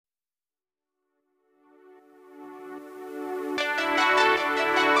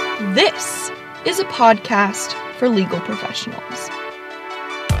This is a podcast for legal professionals.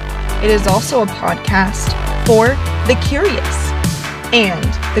 It is also a podcast for the curious and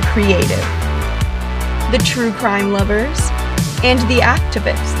the creative, the true crime lovers and the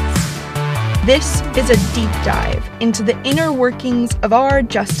activists. This is a deep dive into the inner workings of our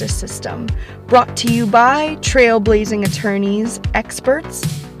justice system, brought to you by trailblazing attorneys, experts,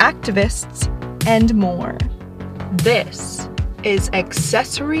 activists, and more. This is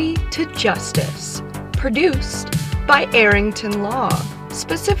Accessory to Justice, produced by Arrington Law,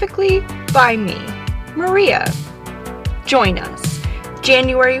 specifically by me, Maria. Join us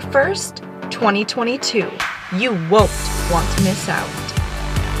January 1st, 2022. You won't want to miss out.